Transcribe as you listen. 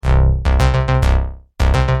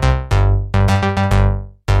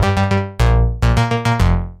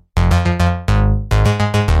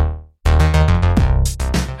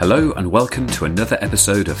Hello and welcome to another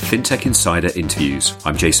episode of FinTech Insider Interviews.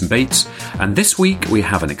 I'm Jason Bates, and this week we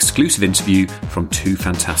have an exclusive interview from two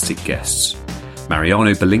fantastic guests.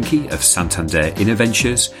 Mariano Belinky of Santander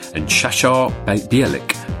Innoventures and Shachar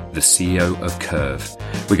Bialick, the CEO of Curve.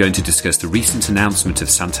 We're going to discuss the recent announcement of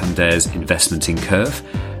Santander's investment in Curve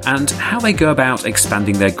and how they go about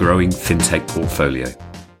expanding their growing FinTech portfolio.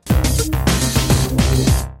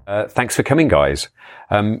 Thanks for coming, guys.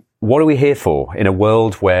 What are we here for in a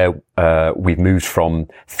world where we've moved from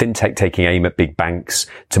fintech taking aim at big banks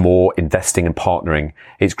to more investing and partnering?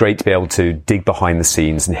 It's great to be able to dig behind the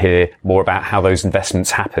scenes and hear more about how those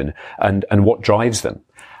investments happen and what drives them.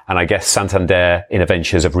 And I guess Santander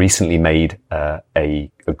Innoventures have recently made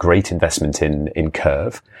a great investment in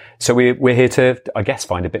Curve. So we're here to, I guess,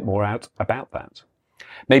 find a bit more out about that.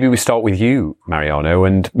 Maybe we start with you, Mariano,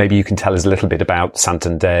 and maybe you can tell us a little bit about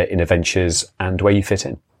Santander Innoventures and where you fit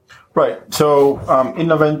in. Right. So,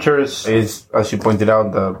 Innoventures is, as you pointed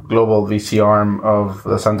out, the global VC arm of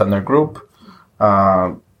the Santander Group.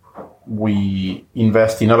 We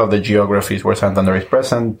invest in all of the geographies where Santander is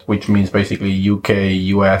present, which means basically UK,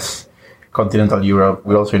 US, continental Europe.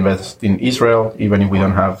 We also invest in Israel, even if we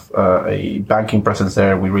don't have a banking presence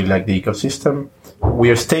there. We really like the ecosystem.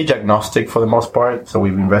 We are stage agnostic for the most part, so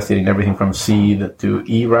we've invested in everything from seed to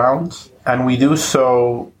E rounds. And we do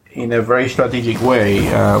so in a very strategic way.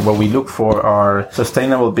 What we look for are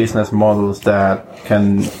sustainable business models that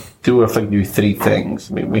can do effectively three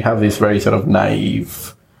things. We have this very sort of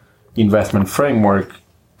naive investment framework.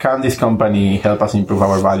 Can this company help us improve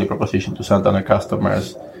our value proposition to Santander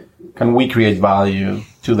customers? Can we create value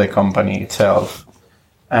to the company itself?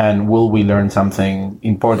 And will we learn something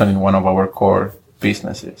important in one of our core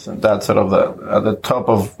businesses? And that's sort of at the top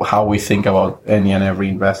of how we think about any and every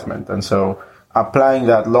investment. And so applying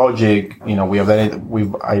that logic,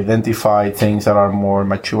 we've identified things that are more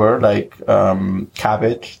mature, like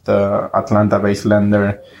Cabbage, the Atlanta-based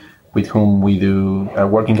lender with whom we do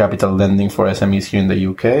working capital lending for SMEs here in the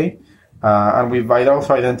UK. And we've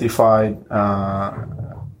also identified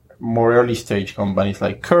more early stage companies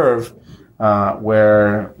like Curve,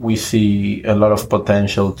 where we see a lot of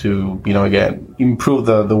potential to, again, improve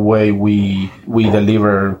the way we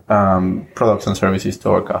deliver products and services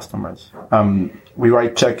to our customers. We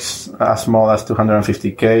write checks as small as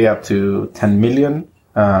 250K up to 10 million.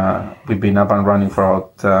 We've been up and running for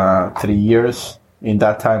about 3 years. In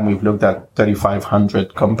that time, we've looked at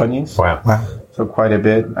 3,500 companies. Wow. So quite a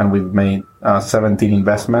bit. And we've made 17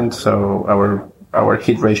 investments. So our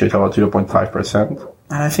hit ratio is about 0.5%.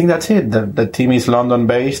 And I think that's it. The team is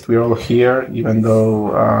London-based. We're all here, even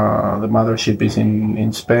though the mothership is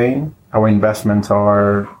in Spain. Our investments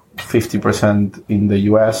are 50% in the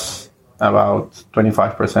US, about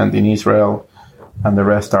 25% in Israel, and the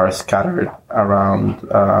rest are scattered around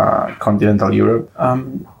continental Europe.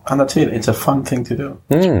 And that's it. It's a fun thing to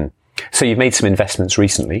do. So you've made some investments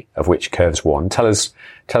recently, of which Curve's one. Tell us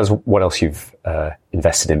what else you've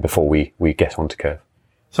invested in before we get on to Curve.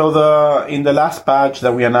 So in the last batch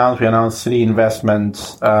that we announced 3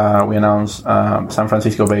 investments. We announced San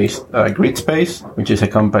Francisco-based GridSpace, which is a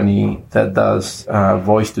company that does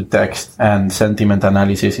voice to text and sentiment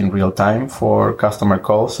analysis in real time for customer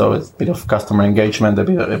calls. So it's a bit of customer engagement, a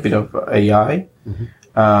bit of AI.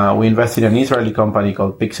 Mm-hmm. We invested in an Israeli company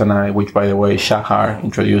called Pixanai, which, by the way, Shachar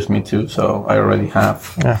introduced me to. So I already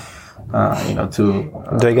have, two.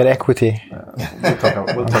 Do I get equity? We'll talk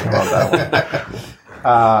about that one.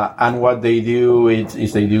 And what they do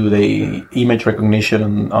is they do the image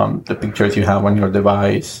recognition on the pictures you have on your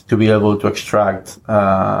device to be able to extract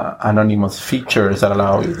anonymous features that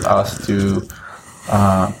allow us to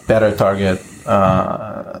better target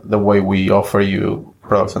the way we offer you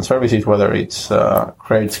products and services, whether it's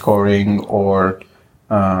credit scoring or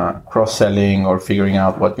cross-selling or figuring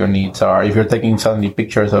out what your needs are. If you're taking suddenly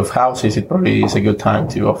pictures of houses, it probably is a good time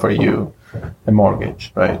to offer you a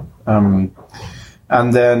mortgage, right?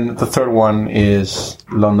 And then the third one is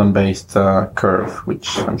London-based Curve,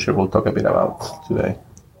 which I'm sure we'll talk a bit about today.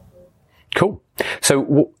 Cool.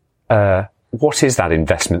 So what is that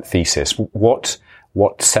investment thesis? What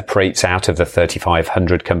separates out of the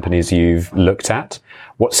 3,500 companies you've looked at?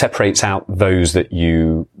 What separates out those that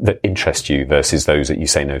interest you versus those that you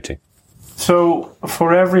say no to? So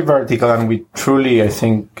for every vertical, and we truly, I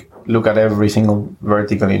think, look at every single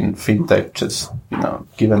vertical in fintech, just,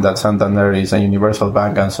 given that Santander is a universal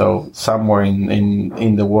bank, and so somewhere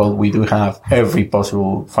in the world we do have every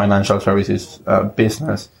possible financial services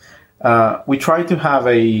business. We try to have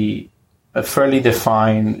a fairly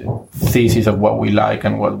defined thesis of what we like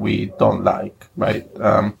and what we don't like, right?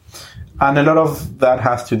 And a lot of that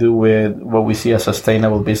has to do with what we see as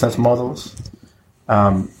sustainable business models.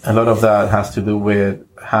 A lot of that has to do with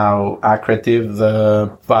how accretive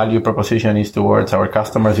the value proposition is towards our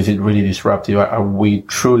customers. Is it really disruptive? Are we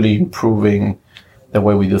truly improving the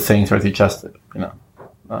way we do things, or is it just,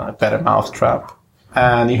 a better mousetrap?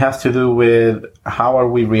 And it has to do with how are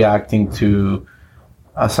we reacting to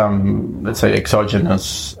some, let's say,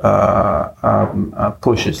 exogenous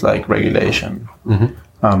pushes like regulation.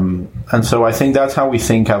 And so I think that's how we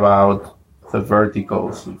think about the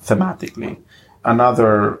verticals thematically.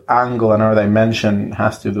 Another angle, another dimension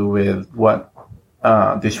has to do with what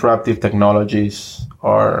disruptive technologies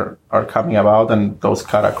are coming about, and those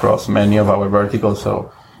cut across many of our verticals.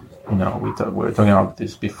 So, we were talking about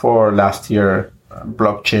this before. Last year,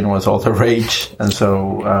 blockchain was all the rage, and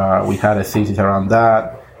so we had a thesis around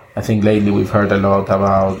that. I think lately we've heard a lot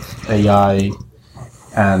about AI,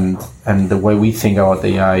 and the way we think about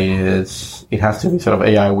AI is it has to be sort of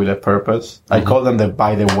AI with a purpose. I call them the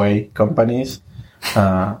by the way companies.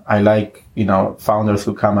 I like, founders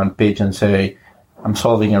who come and pitch and say, I'm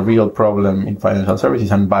solving a real problem in financial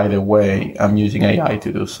services, and by the way, I'm using AI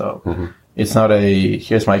to do so. It's not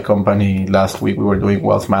here's my company, last week we were doing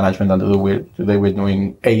wealth management, and today we're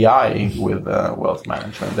doing AI with wealth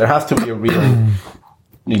management. There has to be a real,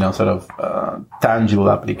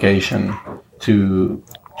 tangible application to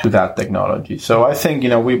that technology. So I think,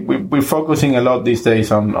 we're focusing a lot these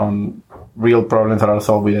days on real problems that are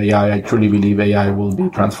solved with AI. I truly believe AI will be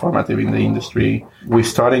transformative in the industry. We're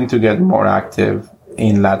starting to get more active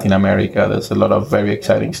in Latin America. There's a lot of very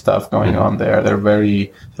exciting stuff going on there. They're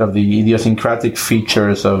very sort of the idiosyncratic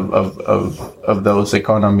features of those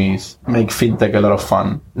economies make fintech a lot of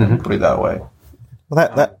fun, put it that way.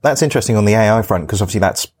 Well, that's interesting on the AI front, because obviously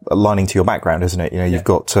that's aligning to your background, isn't it? You've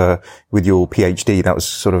got, with your PhD, that was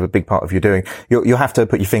sort of a big part of your doing. You'll have to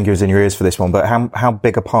put your fingers in your ears for this one, but how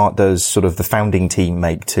big a part does sort of the founding team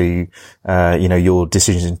make to, your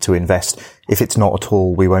decision to invest? If it's not at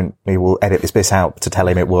all, we will edit this bit out to tell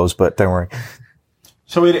him it was, but don't worry.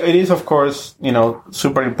 So it is, of course,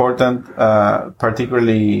 super important,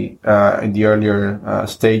 particularly in the earlier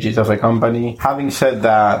stages of a company. Having said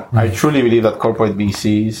that, I truly believe that corporate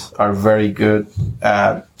VCs are very good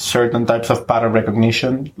at certain types of pattern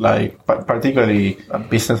recognition, like particularly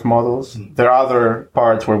business models. There are other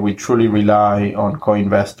parts where we truly rely on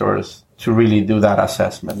co-investors to really do that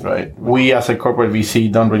assessment, right? We as a corporate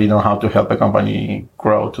VC don't really know how to help a company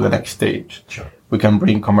grow to the next stage. Sure. We can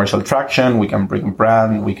bring commercial traction, we can bring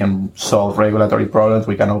brand, we can solve regulatory problems,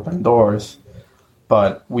 we can open doors.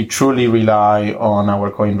 But we truly rely on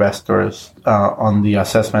our co-investors on the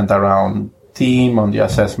assessment around team, on the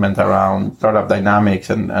assessment around startup dynamics,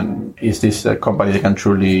 and is this a company that can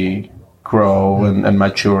truly grow and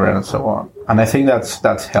mature and so on. And I think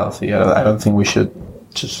that's healthy. I don't think we should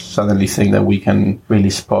just suddenly think that we can really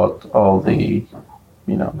spot all the,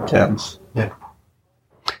 gems. Yeah.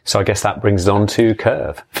 So I guess that brings us on to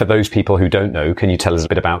Curve. For those people who don't know, can you tell us a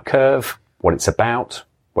bit about Curve, what it's about,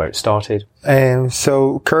 where it started?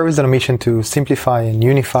 So Curve is on a mission to simplify and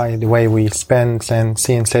unify the way we spend and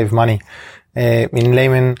see and save money. In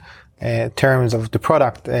layman terms of the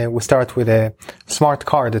product, we start with a smart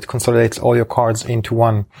card that consolidates all your cards into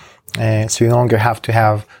one. So you no longer have to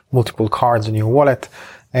have multiple cards in your wallet.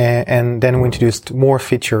 And then we introduced more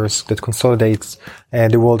features that consolidates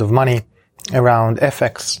the world of money around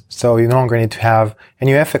FX. So you no longer need to have a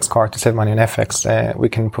new FX card to save money on FX. We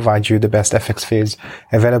can provide you the best FX fees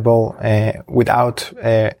available without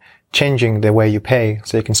changing the way you pay.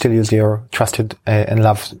 So you can still use your trusted and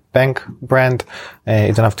loved bank brand.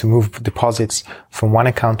 You don't have to move deposits from one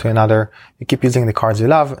account to another. You keep using the cards you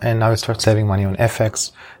love, and now you start saving money on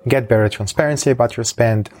FX. Get better transparency about your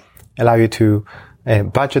spend, allow you to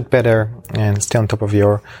budget better and stay on top of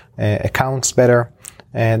your accounts better.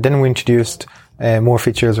 Then we introduced more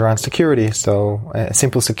features around security. So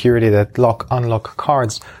simple security that unlock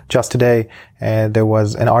cards. Just today, there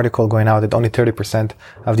was an article going out that only 30%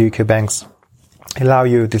 of the UK banks allow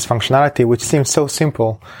you this functionality, which seems so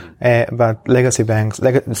simple. But legacy banks,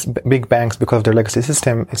 big banks, because of their legacy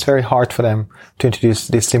system, it's very hard for them to introduce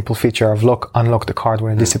this simple feature of unlock the card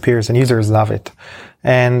when it disappears, and users love it.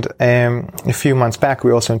 And a few months back,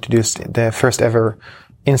 we also introduced the first ever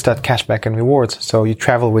instant cashback and rewards. So you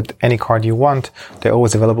travel with any card you want. They're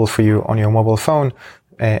always available for you on your mobile phone.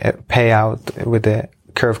 Pay out with the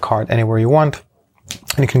Curve card anywhere you want.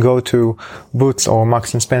 And you can go to Boots or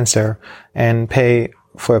Marks and Spencer and pay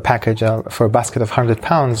for a package, for a basket of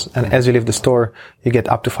 £100. And as you leave the store, you get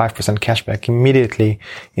up to 5% cashback immediately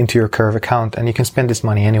into your Curve account. And you can spend this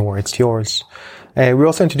money anywhere. It's yours. We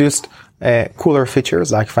also introduced cooler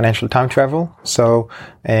features like financial time travel. So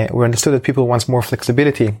we understood that people want more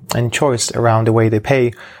flexibility and choice around the way they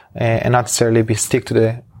pay, and not necessarily be stick to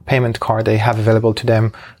the payment card they have available to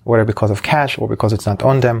them, whether because of cash or because it's not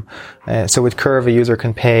on them. So with Curve, a user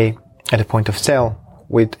can pay at a point of sale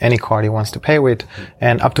with any card he wants to pay with,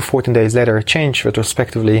 and up to 14 days later change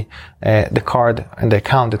retrospectively the card and the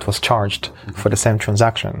account that was charged for the same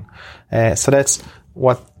transaction. So that's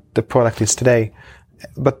what the product is today.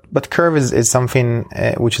 But Curve is something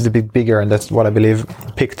which is a bit bigger, and that's what I believe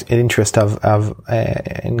piqued the interest of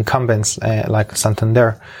incumbents like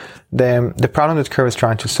Santander. The problem that Curve is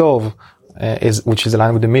trying to solve which is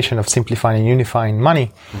aligned with the mission of simplifying and unifying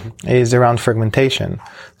money, is around fragmentation.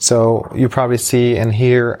 So you probably see and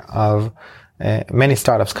hear of many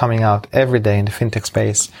startups coming out every day in the fintech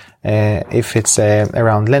space. If it's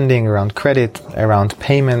around lending, around credit, around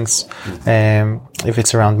payments, if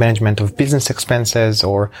it's around management of business expenses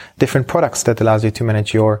or different products that allows you to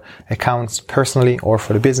manage your accounts personally or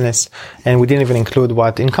for the business. And we didn't even include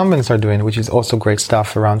what incumbents are doing, which is also great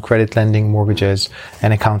stuff around credit lending, mortgages,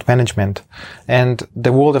 and account management. And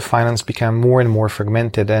the world of finance became more and more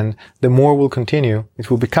fragmented, and the more will continue,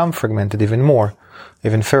 it will become fragmented even more,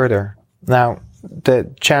 even further. Now,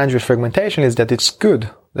 the challenge with fragmentation is that it's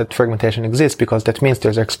good that fragmentation exists, because that means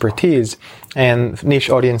there's expertise and niche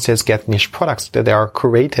audiences get niche products that they are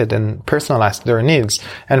curated and personalized to their needs.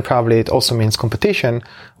 And probably it also means competition,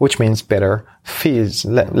 which means better fees,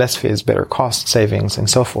 less fees, better cost savings, and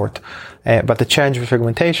so forth. But the challenge with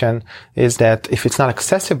fragmentation is that if it's not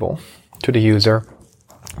accessible to the user,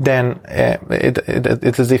 then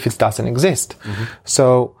it's as if it doesn't exist. Mm-hmm.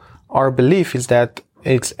 So our belief is that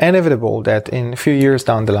it's inevitable that in a few years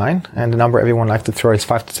down the line, and the number everyone likes to throw is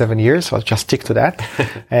 5 to 7 years, so I'll just stick to that.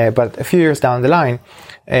 But a few years down the line,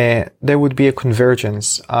 there would be a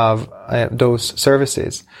convergence of those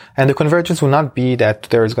services. And the convergence will not be that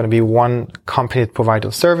there is going to be one company that provides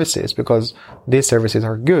those services, because these services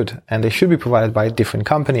are good and they should be provided by different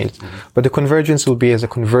companies. Mm-hmm. But the convergence will be as a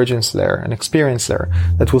convergence layer, an experience layer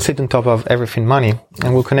that will sit on top of everything money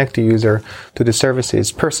and will connect the user to the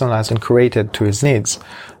services personalized and curated to his needs.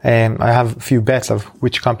 I have a few bets of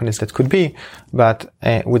which companies that could be, but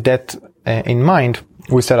with that in mind,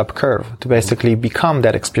 we set up Curve to basically become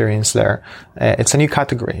that experience layer. It's a new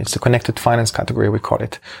category. It's a connected finance category, we call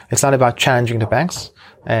it. It's not about challenging the banks.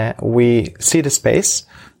 We see the space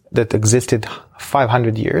that existed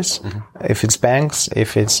 500 years. Mm-hmm. If it's banks,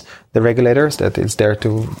 if it's the regulators that is there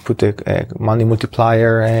to put the money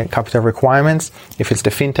multiplier capital requirements, if it's the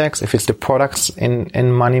fintechs, if it's the products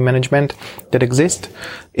in money management that exist,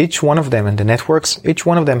 each one of them, and the networks, each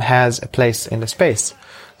one of them has a place in the space.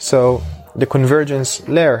 So the convergence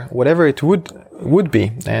layer, whatever it would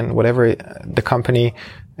be, and whatever the company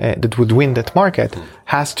that would win that market,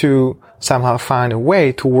 has to somehow find a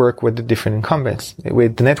way to work with the different incumbents,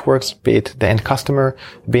 with the networks, be it the end customer,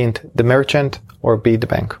 be it the merchant, or be it the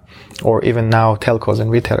bank, or even now telcos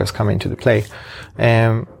and retailers come into the play.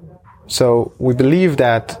 So we believe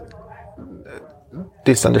that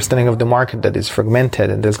this understanding of the market that is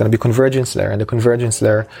fragmented, and there's going to be convergence layer, and the convergence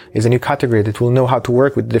layer is a new category that will know how to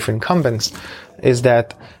work with different incumbents, is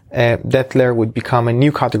that that layer would become a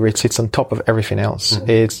new category. It sits on top of everything else. Mm-hmm.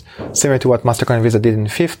 It's similar to what MasterCard and Visa did in the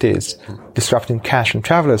 50s, disrupting cash and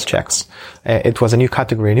traveler's checks. It was a new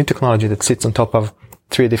category, a new technology that sits on top of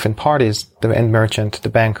 3 different parties, the end merchant, the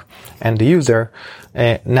bank, and the user.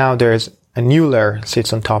 Now there's a new layer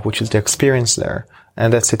sits on top, which is the experience layer.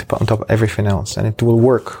 And that's it on top of everything else. And it will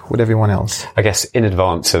work with everyone else. I guess in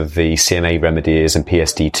advance of the CMA remedies and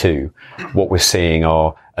PSD2, what we're seeing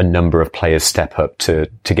are a number of players step up to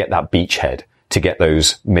get that beachhead, to get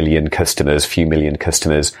those few million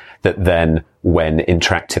customers that then, when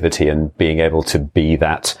interactivity and being able to be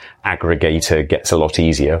that aggregator gets a lot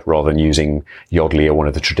easier, rather than using Yodlee or one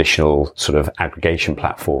of the traditional sort of aggregation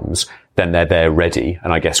platforms, then they're there ready.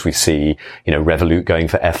 And I guess we see, Revolut going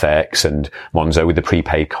for FX and Monzo with the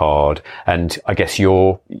prepaid card. And I guess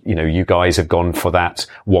you guys have gone for that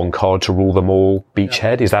one card to rule them all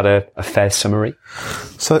beachhead. Yeah. Is that a fair summary?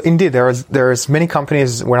 So indeed, there's many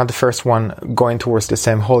companies. We're not the first one going towards the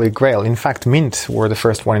same holy grail. In fact, Mint were the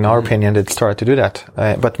first one, in our opinion, that started to do that.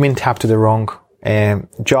 But Mint tapped to the wrong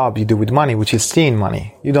job you do with money, which is seeing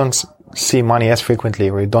money. You don't see money as frequently,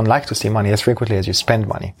 or you don't like to see money as frequently as you spend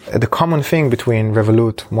money. The common thing between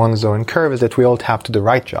Revolut, Monzo, and Curve is that we all tap to the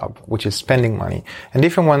right job, which is spending money. And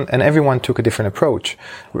everyone took a different approach.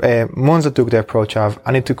 Monzo took the approach of,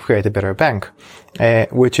 I need to create a better bank,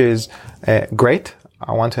 which is great.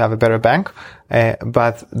 I want to have a better bank,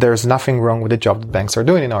 but there's nothing wrong with the job that banks are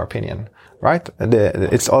doing, in our opinion, right?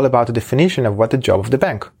 It's all about the definition of what the job of the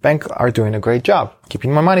bank. Banks are doing a great job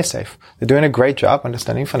keeping my money safe. They're doing a great job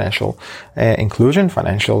understanding financial inclusion,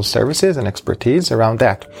 financial services, and expertise around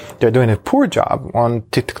that. They're doing a poor job on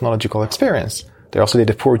technological experience. They also did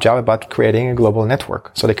a poor job about creating a global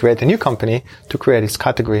network. So they created a new company to create this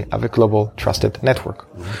category of a global trusted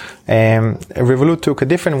network. Revolut took a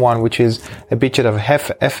different one, which is a beachhead of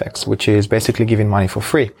FX, which is basically giving money for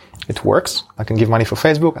free. It works. I can give money for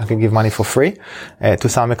Facebook. I can give money for free to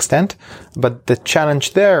some extent. But the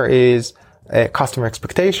challenge there is customer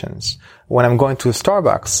expectations. When I'm going to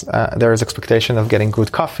Starbucks, there is expectation of getting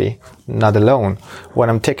good coffee, not a loan. When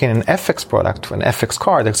I'm taking an FX product, an FX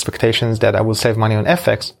card, expectations that I will save money on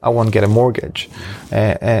FX, I won't get a mortgage.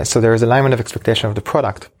 So there is alignment of expectation of the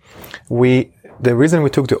product. The reason we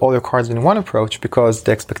took the other cards in one approach, because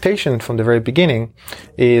the expectation from the very beginning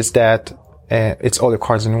is that it's all the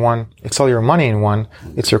cards in one. It's all your money in one.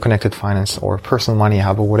 It's your connected finance or personal money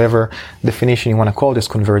hub or whatever definition you want to call this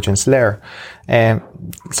convergence layer.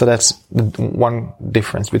 So that's one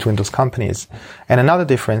difference between those companies. And another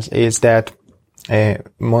difference is that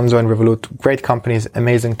Monzo and Revolut, great companies,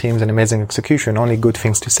 amazing teams, and amazing execution. Only good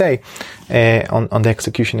things to say on the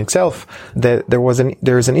execution itself. There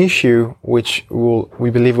is an issue which we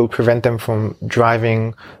believe will prevent them from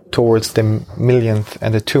driving towards the millionth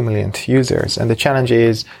and the 2 millionth users. And the challenge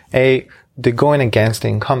is, they're going against the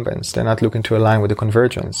incumbents. They're not looking to align with the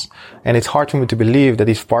convergence. And it's hard for me to believe that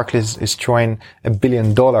if Barclays is throwing $1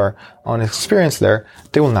 billion on experience layer,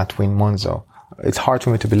 they will not win Monzo. It's hard for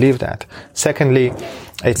me to believe that. Secondly,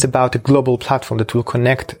 it's about a global platform that will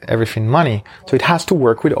connect everything money. So it has to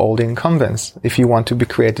work with all the incumbents if you want to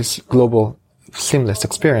create this global seamless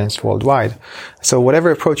experience worldwide. So whatever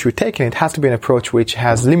approach you're taking, it has to be an approach which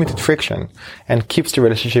has limited friction and keeps the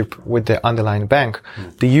relationship with the underlying bank.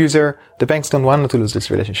 The banks don't want to lose this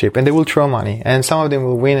relationship, and they will throw money, and some of them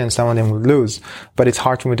will win and some of them will lose. But it's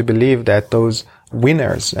hard for me to believe that those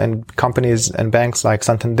winners and companies and banks like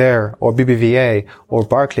Santander or BBVA or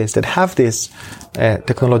Barclays that have these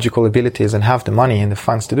technological abilities and have the money and the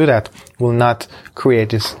funds to do that will not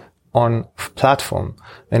create this on platform.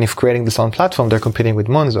 And if creating this on platform, they're competing with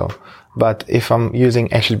Monzo. But if I'm using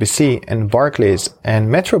HSBC and Barclays and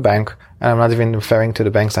Metro Bank, and I'm not even referring to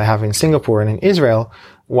the banks I have in Singapore and in Israel,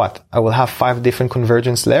 I will have 5 different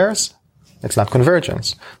convergence layers? It's not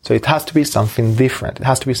convergence. So it has to be something different. It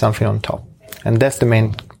has to be something on top. And that's the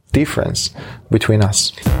main difference between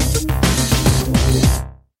us.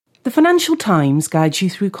 The Financial Times guides you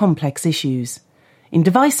through complex issues. In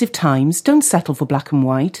divisive times, don't settle for black and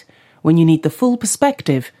white. When you need the full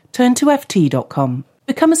perspective, turn to ft.com.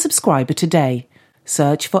 Become a subscriber today.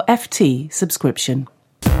 Search for FT subscription.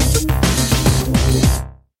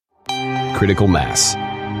 Critical mass.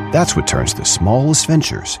 That's what turns the smallest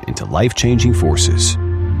ventures into life-changing forces.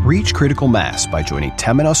 Reach critical mass by joining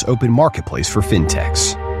Temenos Open Marketplace for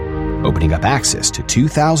FinTechs, opening up access to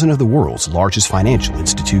 2,000 of the world's largest financial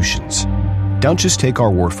institutions. Don't just take our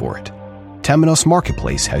word for it. Temenos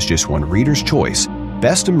Marketplace has just won Reader's Choice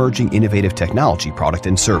Best Emerging Innovative Technology Product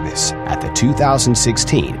and Service at the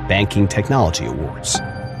 2016 Banking Technology Awards.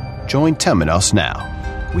 Join Temenos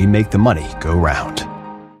now. We make the money go round.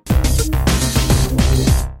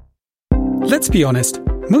 Let's be honest,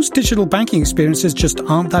 most digital banking experiences just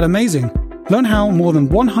aren't that amazing. Learn how more than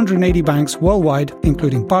 180 banks worldwide,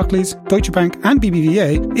 including Barclays, Deutsche Bank, and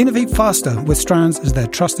BBVA, innovate faster with Strands as their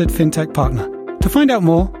trusted fintech partner. To find out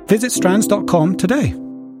more, visit strands.com today.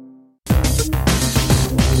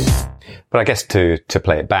 But I guess to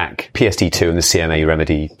play it back, PSD2 and the CMA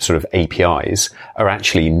remedy sort of APIs are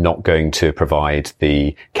actually not going to provide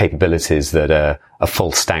the capabilities that a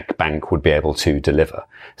full stack bank would be able to deliver.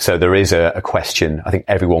 So there is a question. I think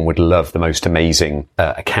everyone would love the most amazing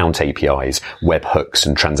account APIs, webhooks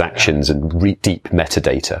and transactions and deep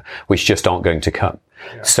metadata, which just aren't going to come.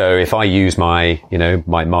 Yeah. So if I use my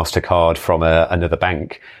MasterCard from another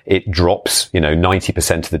bank, it drops,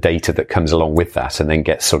 90% of the data that comes along with that and then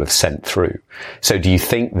gets sort of sent through. So do you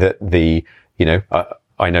think that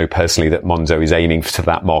I know personally that Monzo is aiming for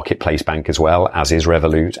that marketplace bank as well, as is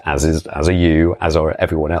Revolut, as are you, as are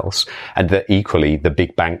everyone else, and that equally the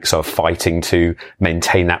big banks are fighting to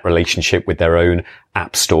maintain that relationship with their own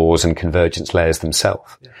app stores and convergence layers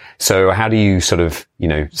themselves. Yeah. So how do you sort of,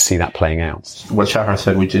 see that playing out? What Shachar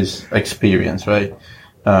said, which is experience, right?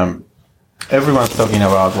 Everyone's talking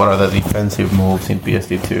about what are the defensive moves in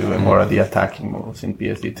PSD2 and what are the attacking moves in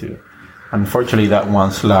PSD2. Unfortunately, that one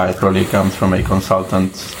slide probably comes from a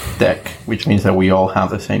consultant's deck, which means that we all have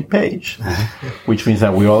the same page, which means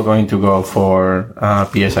that we're all going to go for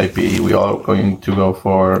PSIP, we're all going to go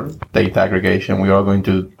for data aggregation, we're all going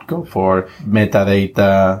to go for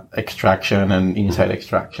metadata extraction and insight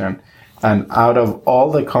extraction. And out of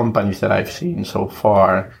all the companies that I've seen so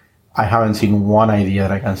far, I haven't seen one idea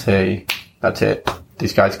that I can say, that's it.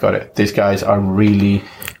 These guys got it. These guys are really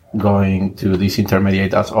going to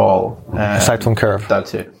disintermediate us all. Aside from Curve.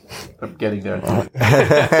 That's it. I'm getting there.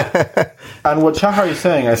 And what Shachar is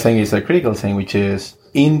saying, I think, is a critical thing, which is,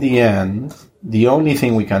 in the end, the only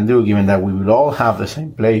thing we can do, given that we will all have the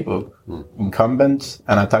same playbook, incumbents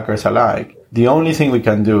and attackers alike, the only thing we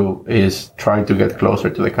can do is try to get closer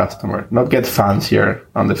to the customer, not get fancier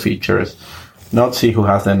on the features, not see who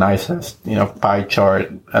has the nicest, pie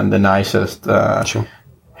chart and the nicest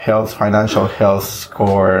financial health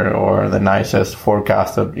score, or the nicest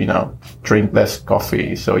forecast of, drink less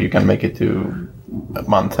coffee so you can make it to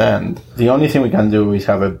month end. The only thing we can do is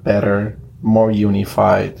have a better, more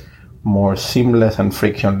unified, more seamless and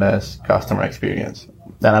frictionless customer experience.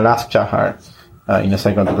 Then I'll ask Shachar in a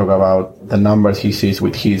second to talk about the numbers he sees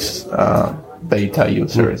with his beta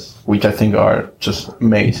users, which I think are just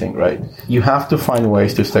amazing, right? You have to find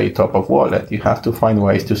ways to stay top of wallet. You have to find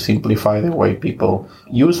ways to simplify the way people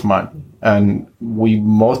use money. And we,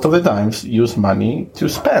 most of the times, use money to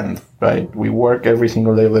spend, right? We work every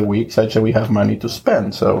single day of the week such that we have money to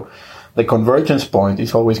spend. So the convergence point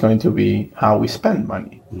is always going to be how we spend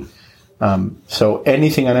money. So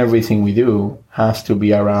anything and everything we do has to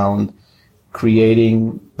be around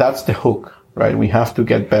creating, that's the hook, right? We have to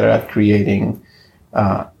get better at creating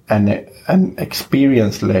an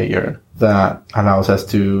experience layer that allows us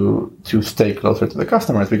to stay closer to the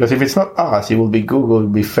customers. Because if it's not us, it will be Google, it will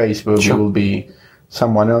be Facebook, It will be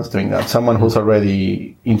someone else doing that. Someone who's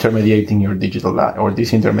already intermediating your digital life or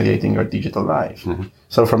disintermediating your digital life.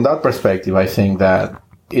 So from that perspective, I think that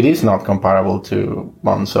it is not comparable to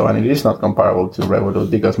Monzo, and it is not comparable to Revolut,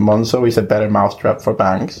 because Monzo is a better mousetrap for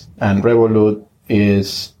banks, and Revolut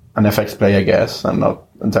is an FX play, I guess. I'm not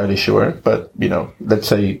entirely sure, but, let's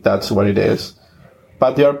say that's what it is.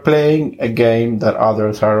 But they are playing a game that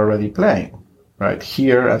others are already playing, right?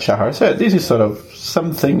 Here, as Shachar said, this is sort of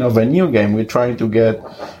something of a new game. We're trying to get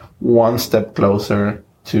one step closer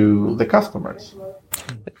to the customers.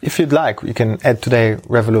 If you'd like, you can add today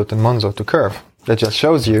Revolut and Monzo to Curve. That just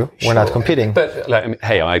shows you we're not competing. But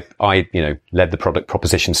hey, I led the product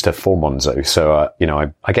proposition stuff for Monzo, so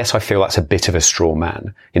I guess I feel that's a bit of a straw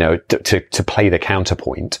man. To play the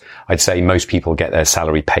counterpoint, I'd say most people get their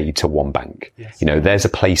salary paid to one bank. Yes. There's a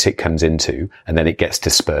place it comes into, and then it gets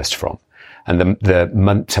dispersed from. And the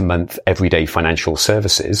month-to-month everyday financial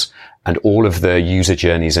services and all of the user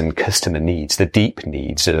journeys and customer needs, the deep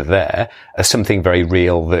needs that are there, are something very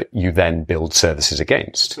real that you then build services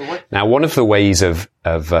against. Now, one of the ways of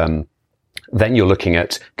then you're looking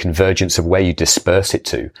at convergence of where you disperse it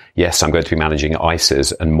to. Yes, I'm going to be managing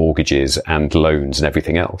ISAs and mortgages and loans and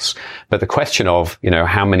everything else. But the question of,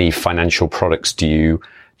 how many financial products do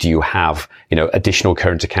you have, additional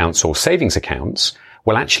current accounts or savings accounts?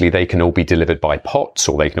 Well, actually, they can all be delivered by pots,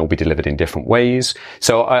 or they can all be delivered in different ways.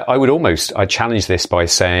 So I challenge this by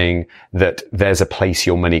saying that there's a place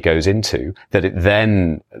your money goes into that it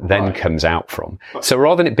then comes out from. So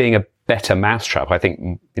rather than it being a better mousetrap, I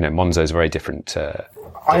think, Monzo is a very different,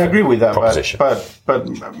 I agree with that, proposition.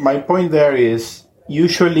 But my point there is,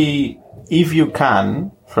 usually, if you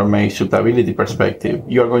can, from a suitability perspective,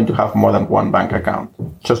 you are going to have more than one bank account,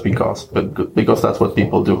 just because that's what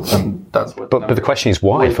people do, and that's what. But the question is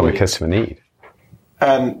why, from a customer need.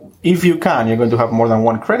 And if you can, you're going to have more than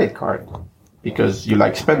one credit card, because you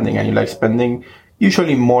like spending, and you like spending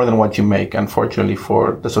usually more than what you make. Unfortunately,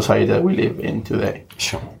 for the society that we live in today.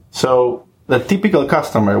 Sure. So the typical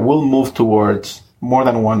customer will move towards more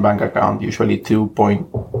than one bank account, usually 2 point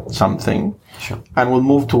something. Sure. And will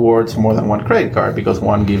move towards more than one credit card, because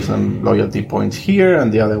one gives them loyalty points here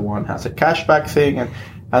and the other one has a cashback thing.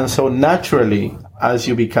 And so naturally, as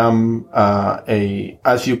you become,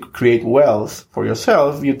 as you create wealth for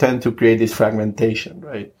yourself, you tend to create this fragmentation,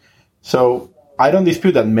 right? So I don't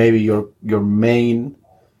dispute that maybe your main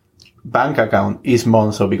bank account is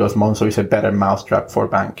Monzo, because Monzo is a better mousetrap for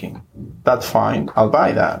banking. That's fine. I'll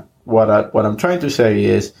buy that. What I'm trying to say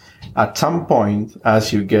is, at some point,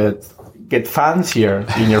 as you get get fancier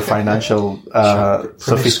in your financial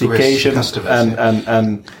sophistication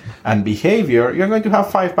and behavior, you're going to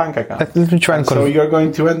have 5 bank accounts. Let me try and so you're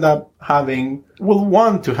going to end up will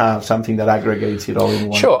want to have something that aggregates it all in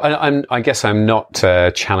one. Sure. I guess I'm not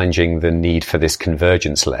challenging the need for this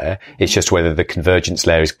convergence layer. It's just whether the convergence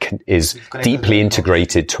layer is deeply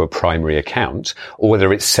integrated to a primary account, or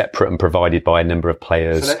whether it's separate and provided by a number of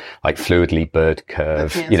players like Fluidly, Bird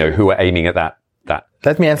Curve, who are aiming at that.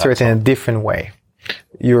 Let me answer it in a different way.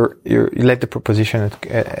 You led the proposition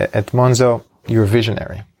at Monzo. You're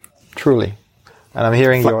visionary. Truly. And I'm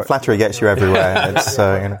hearing flattery gets you everywhere. It's,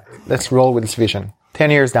 Let's roll with this vision.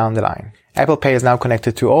 10 years down the line, Apple Pay is now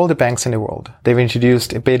connected to all the banks in the world. They've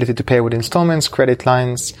introduced ability to pay with installments, credit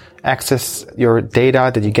lines, access your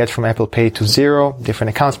data that you get from Apple Pay to zero, different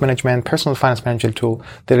accounts management, personal finance management tool.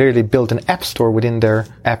 They literally built an app store within their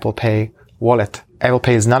Apple Pay wallet. Apple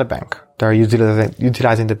Pay is not a bank. They're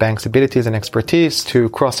utilizing the bank's abilities and expertise to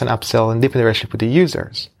cross and upsell and deepen the relationship with the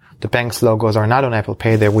users. The bank's logos are not on Apple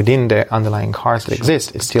Pay. They're within the underlying cards that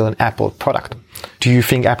exist. It's still an Apple product. Do you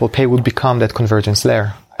think Apple Pay would become that convergence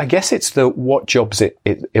layer? I guess it's what jobs it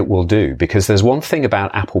will do, because there's one thing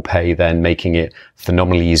about Apple Pay then making it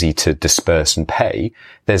phenomenally easy to disperse and pay.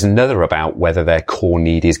 There's another about whether their core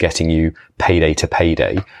need is getting you payday to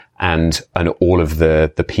payday and all of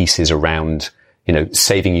the pieces around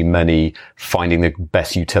saving you money, finding the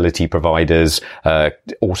best utility providers,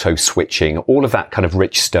 auto switching, all of that kind of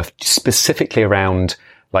rich stuff, specifically around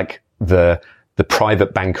like the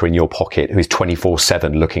private banker in your pocket who is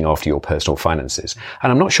 24/7 looking after your personal finances.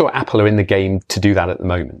 And I'm not sure Apple are in the game to do that at the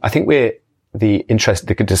moment. I think the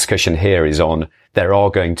discussion here is on there are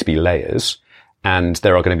going to be layers, and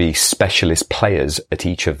there are going to be specialist players at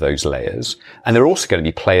each of those layers. And there are also going to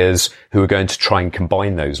be players who are going to try and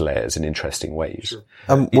combine those layers in interesting ways. Sure.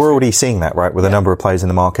 We're already seeing that, right? With a number of players in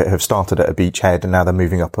the market have started at a beachhead and now they're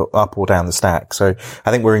moving up or down the stack. So I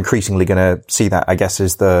think we're increasingly going to see that, I guess,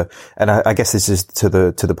 I guess this is to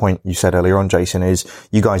the point you said earlier on, Jason, is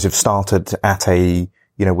you guys have started at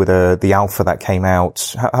with the alpha that came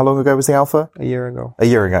out. How long ago was the alpha? A year ago.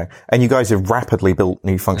 And you guys have rapidly built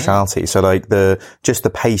new functionality. So like the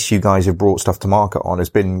pace you guys have brought stuff to market on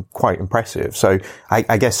has been quite impressive. So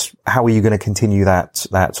I guess how are you going to continue that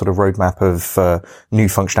sort of roadmap of new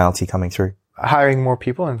functionality coming through? Hiring more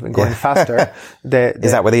people and going faster.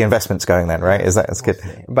 Is that where the investment's going then, right? That's good.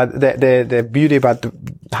 But the beauty about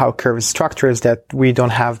how Curve is structured is that we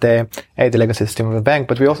don't have the legacy system of a bank,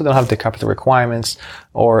 but we also don't have the capital requirements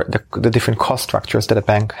or the different cost structures that a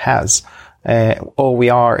bank has. All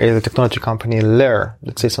we are is a technology company layer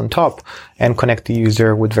that sits on top and connect the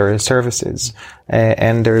user with various services.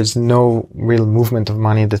 And there's no real movement of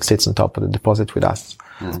money that sits on top of the deposit with us.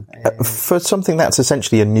 For something that's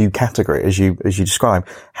essentially a new category, as you describe,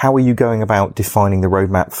 how are you going about defining the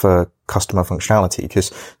roadmap for customer functionality?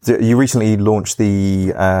 Because you recently launched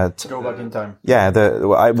the Go back in time. Yeah,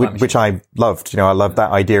 which I loved. I loved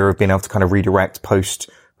that idea of being able to kind of redirect post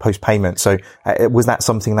payment. So was that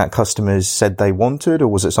something that customers said they wanted, or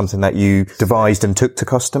was it something that you devised and took to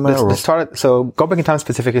customer? So Go Back in Time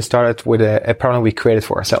specifically started with a problem we created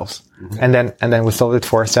for ourselves. Mm-hmm. And then we solved it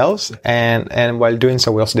for ourselves. And while doing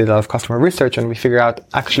so, we also did a lot of customer research, and we figured out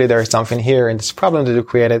actually there is something here in this problem that we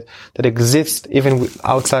created that exists even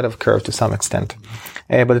outside of Curve to some extent.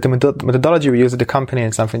 But the methodology we use at the company,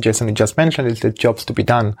 and something Jason just mentioned, is the jobs to be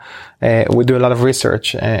done. We do a lot of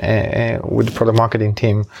research with the product marketing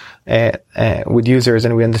team, with users,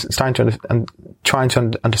 and we're trying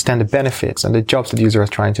to understand the benefits and the jobs that the user is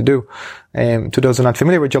trying to do. To those who are not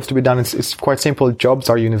familiar with jobs to be done, it's quite simple. Jobs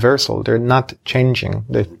are universal. They're not changing.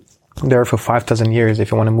 They're there for 5,000 years.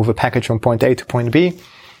 If you want to move a package from point A to point B,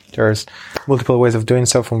 there's multiple ways of doing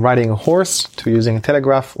so, from riding a horse to using a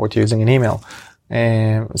telegraph or to using an email.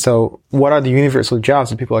 So what are the universal jobs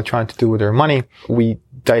that people are trying to do with their money? We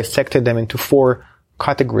dissected them into 4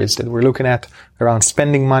 categories that we're looking at around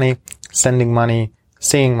spending money, sending money,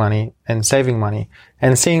 seeing money, and saving money.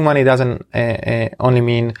 And seeing money doesn't only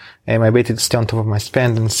mean my ability to stay on top of my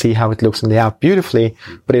spend and see how it looks in the app beautifully,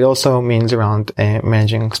 but it also means around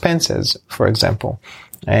managing expenses, for example.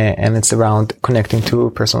 And it's around connecting to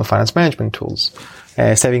personal finance management tools.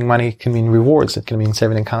 Saving money can mean rewards. It can mean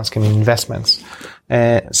saving accounts, can mean investments.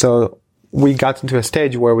 So we got into a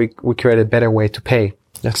stage where we created a better way to pay.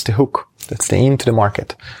 That's the hook. That's the into the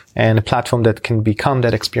market, and a platform that can become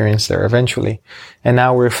that experience there eventually. And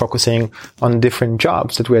now we're focusing on different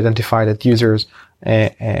jobs that we identify that users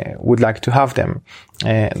would like to have them.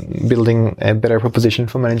 Building a better proposition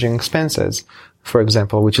for managing expenses, for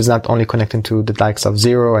example, which is not only connecting to the likes of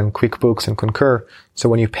Xero and QuickBooks and Concur. So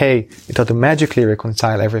when you pay, it automatically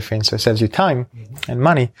reconcile everything. So it saves you time and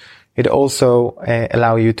money. It also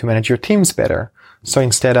allow you to manage your teams better. So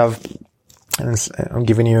instead of, I'm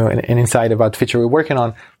giving you an insight about the feature we're working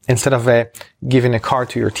on, instead of giving a card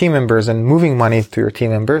to your team members and moving money to your team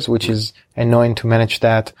members, which is annoying to manage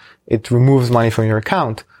that, it removes money from your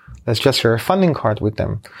account. Let's just share a funding card with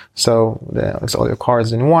them. So it's all your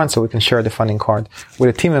cards in one, so we can share the funding card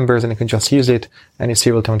with the team members and you can just use it and you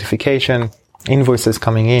see real-time notification, invoices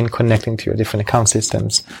coming in, connecting to your different account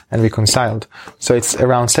systems and reconciled. So it's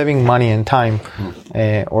around saving money and time,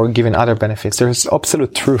 or giving other benefits. There's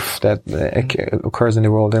absolute truth that occurs in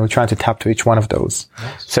the world and we're trying to tap to each one of those.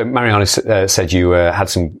 So Mariano said you had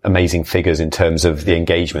some amazing figures in terms of the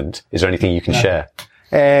engagement. Is there anything you can share?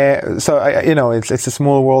 It's a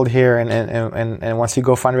small world here, and once you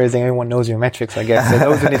go fundraising, everyone knows your metrics, I guess. So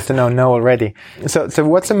those who need to know already. So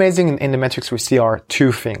what's amazing in the metrics we see are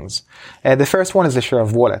two things. The first one is the share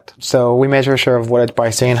of wallet. So we measure share of wallet by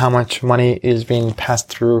saying how much money is being passed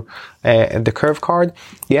through the Curve card.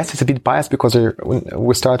 Yes, it's a bit biased because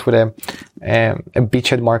we start with a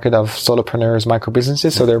beachhead market of solopreneurs, micro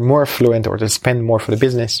businesses, so they're more affluent or they spend more for the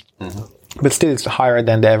business. Mm-hmm. But still, it's higher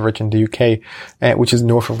than the average in the UK, which is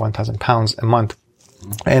north of £1,000 a month.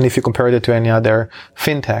 And if you compare it to any other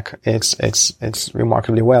fintech, it's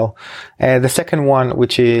remarkably well. The second one,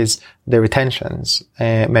 which is the retentions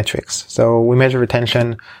metrics. So we measure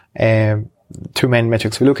retention. Two main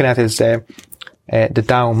metrics we're looking at is the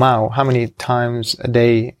DAO MAU, how many times a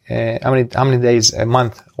day, how many days a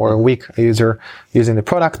month or a week a user using the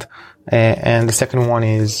product. And the second one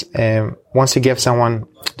is once you give someone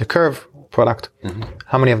the Curve product,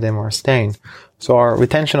 how many of them are staying? So our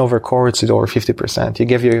retention over cohorts is over 50%. You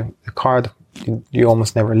give you a card, you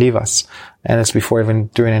almost never leave us. And it's before even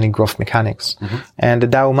doing any growth mechanics. And the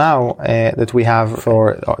DAO MAU that we have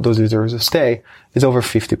for those users who stay is over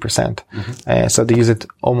 50%. So they use it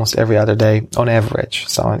almost every other day on average.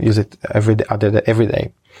 So use it every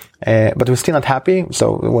day. But we're still not happy.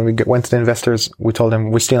 So when we went to the investors, we told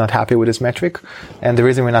them we're still not happy with this metric. And the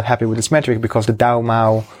reason we're not happy with this metric because the DAO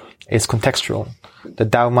MAU is contextual. The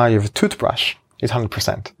DAO MAU of a toothbrush is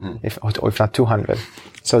 100%, if not 200.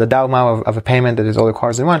 So the DAO MAU of a payment that is all the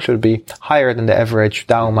cards in one should be higher than the average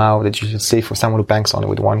DAO MAU that you should see for someone who banks only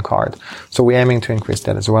with one card. So we're aiming to increase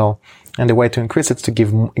that as well. And the way to increase it is to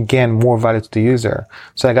give, again, more value to the user.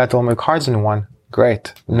 So I got all my cards in one.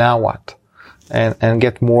 Great. Now what? And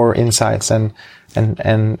get more insights and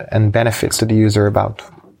benefits to the user about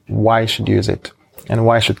why I should use it and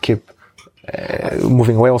why I should keep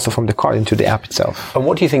moving away also from the card into the app itself. And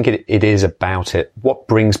what do you think it is about it? What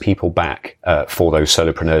brings people back for those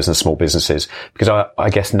solopreneurs and small businesses? Because I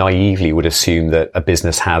guess naively would assume that a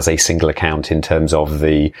business has a single account in terms of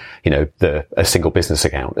a single business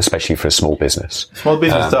account, especially for a small business. Small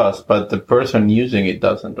business does, but the person using it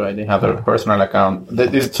doesn't, right? They have their personal account.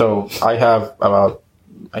 So I have about,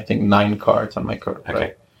 I think, 9 cards on my card. Okay.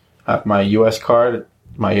 Right? I have my US card,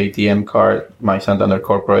 my ATM card, my Santander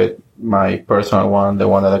Corporate, my personal one, the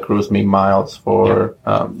one that accrues me miles for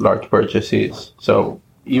large purchases. So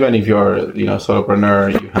even if you're,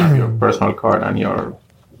 solopreneur, you have your personal card and your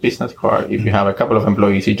business card. If you have a couple of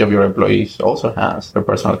employees, each of your employees also has their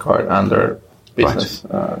personal card and their business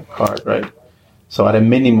card, right? So at a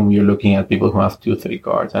minimum, you're looking at people who have 2-3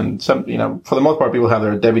 cards. And some, for the most part, people have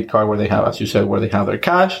their debit card where they have, as you said, where they have their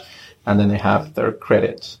cash and then they have their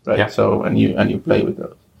credits, right? Yeah. So, and you play with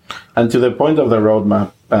those. And to the point of the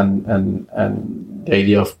roadmap and the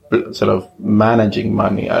idea of sort of managing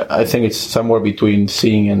money, I think it's somewhere between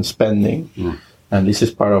seeing and spending. And this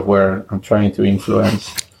is part of where I'm trying to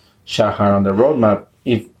influence Shachar on the roadmap.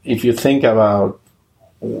 If you think about,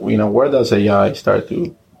 where does AI start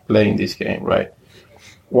to play in this game, right?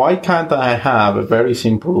 Why can't I have a very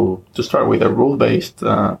simple, to start with, a rule-based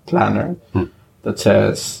planner that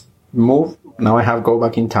says, now I have go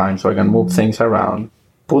back in time so I can move things around.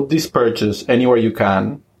 Put this purchase anywhere you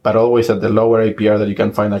can, but always at the lower APR that you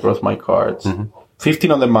can find across my cards.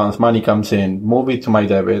 15 of the month, money comes in, move it to my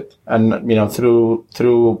debit. And, through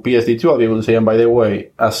PSD2, I'll be able to say, and by the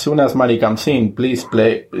way, as soon as money comes in, please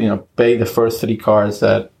pay the first 3 cards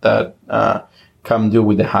that come due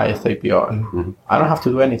with the highest APR. I don't have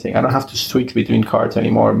to do anything. I don't have to switch between cards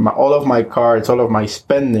anymore. All of my cards, all of my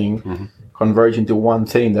spending converge into one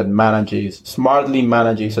thing that smartly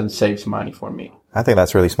manages and saves money for me. I think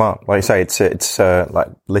that's really smart. Like you say, it's like,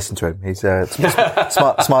 listen to him. He's a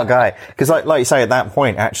smart guy. Cause like you say, at that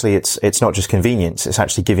point, actually, it's not just convenience. It's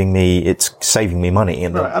actually it's saving me money.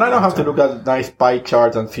 Right. And I don't have to look at nice pie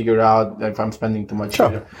charts and figure out if I'm spending too much.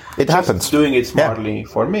 Sure. It happens. Doing it smartly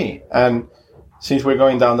for me. And since we're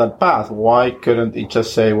going down that path, why couldn't it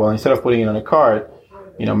just say, well, instead of putting it on a card,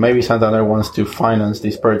 maybe Santander wants to finance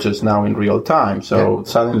this purchase now in real time. So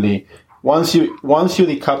suddenly, once you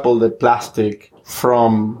decouple the plastic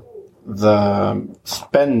from the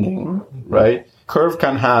spending, right? Curve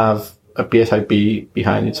can have a PSIP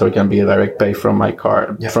behind it, so it can be a direct pay from my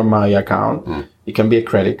card, from my account. It can be a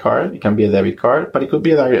credit card, it can be a debit card, but it could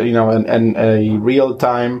be a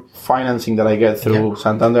real-time financing that I get through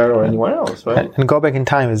Santander or anywhere else, right? And go back in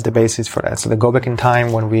time is the basis for that. So the go back in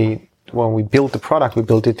time, when we built the product, we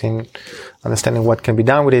built it in understanding what can be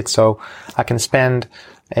done with it. So I can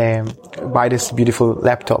buy this beautiful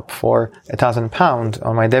laptop for £1,000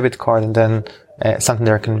 on my debit card, and then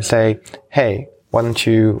Santander can say, hey, why don't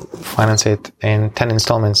you finance it in 10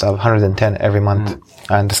 installments of 110 every month?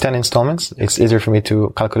 And the 10 installments, it's easier for me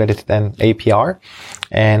to calculate it than APR.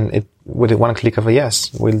 And with one click of a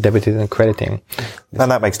yes, we'll debit it and crediting.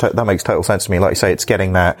 And that makes total sense to me. Like you say, it's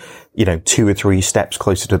getting that, 2 or 3 steps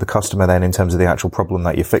closer to the customer then in terms of the actual problem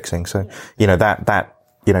that you're fixing. So, that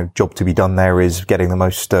job to be done there is getting the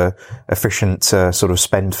most efficient sort of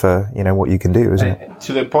spend for, what you can do, isn't it?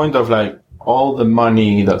 To the point of like all the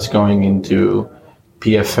money that's going into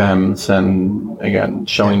PFMs and, again,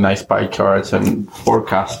 showing nice pie charts and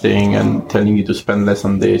forecasting and telling you to spend less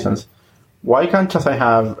on this. And why can't just I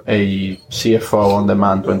have a CFO on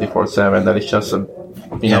demand 24/7 that is just a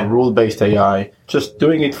rule-based AI just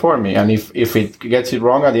doing it for me? And if it gets it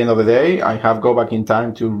wrong at the end of the day, I have go back in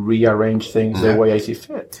time to rearrange things the way I see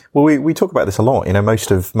fit. Well, we talk about this a lot. Most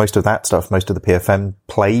of that stuff, most of the PFM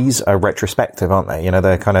plays are retrospective, aren't they?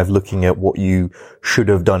 They're kind of looking at what you should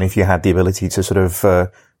have done if you had the ability to sort of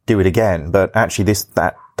do it again. But actually,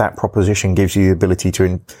 that proposition gives you the ability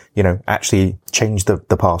to, actually change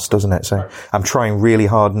the past, doesn't it? So I'm trying really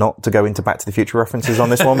hard not to go into Back to the Future references on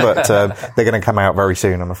this one, but they're going to come out very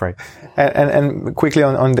soon, I'm afraid. And quickly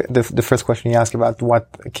on the first question you asked about what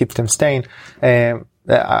keeps them staying,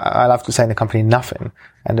 I'll have to say in the company, nothing.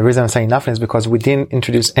 And the reason I'm saying nothing is because we didn't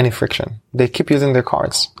introduce any friction. They keep using their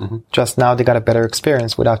cards. Just now they got a better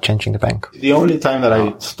experience without changing the bank. The only time that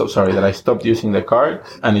I stopped using the card,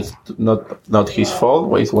 and it's not his fault,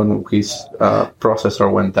 was when his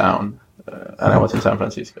processor went down, and I was in San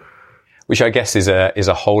Francisco. Which I guess is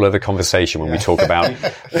a whole other conversation when we talk about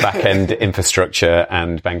back-end infrastructure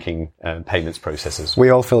and banking payments processes. We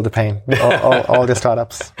all feel the pain, all the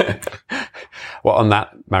startups. Well, on that,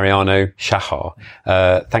 Mariano, Shachar,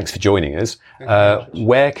 thanks for joining us.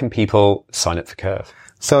 Where can people sign up for Curve?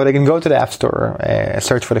 So they can go to the App Store,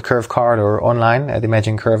 search for the Curve card, or online at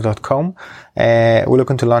imaginecurve.com. We're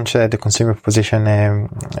looking to launch the consumer proposition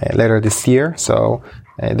later this year, so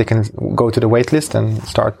they can go to the waitlist and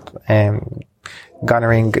start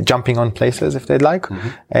jumping on places if they'd like.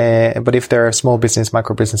 But if they're a small business,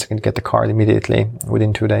 micro business, they can get the card immediately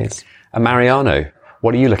within 2 days. And Mariano,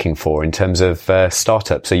 what are you looking for in terms of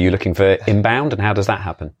startups? Are you looking for inbound, and how does that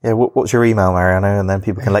happen? Yeah, what's your email, Mariano? And then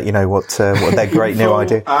people can let you know what their great new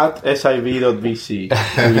idea. At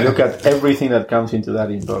siv.vc. We look at everything that comes into that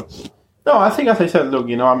inbox. No, I think, as I said, look,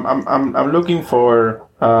 I'm looking for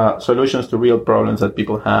solutions to real problems that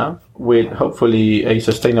people have, with hopefully a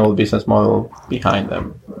sustainable business model behind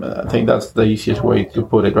them. I think that's the easiest way to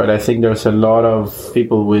put it, right? I think there's a lot of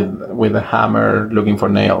people with a hammer looking for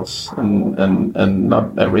nails, and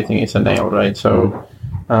not everything is a nail, right? So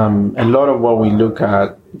a lot of what we look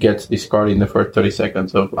at gets discarded in the first 30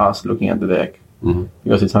 seconds of us looking at the deck.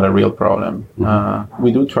 Because it's not a real problem.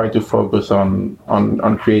 We do try to focus on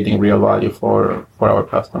creating real value for our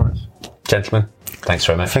customers. Gentlemen, thanks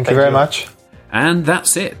very much. Thank you very much. And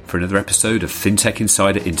that's it for another episode of FinTech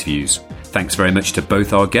Insider Interviews. Thanks very much to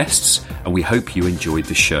both our guests, and we hope you enjoyed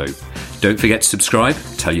the show. Don't forget to subscribe,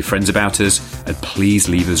 tell your friends about us, and please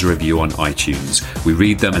leave us a review on iTunes. We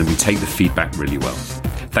read them and we take the feedback really well.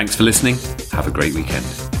 Thanks for listening. Have a great weekend.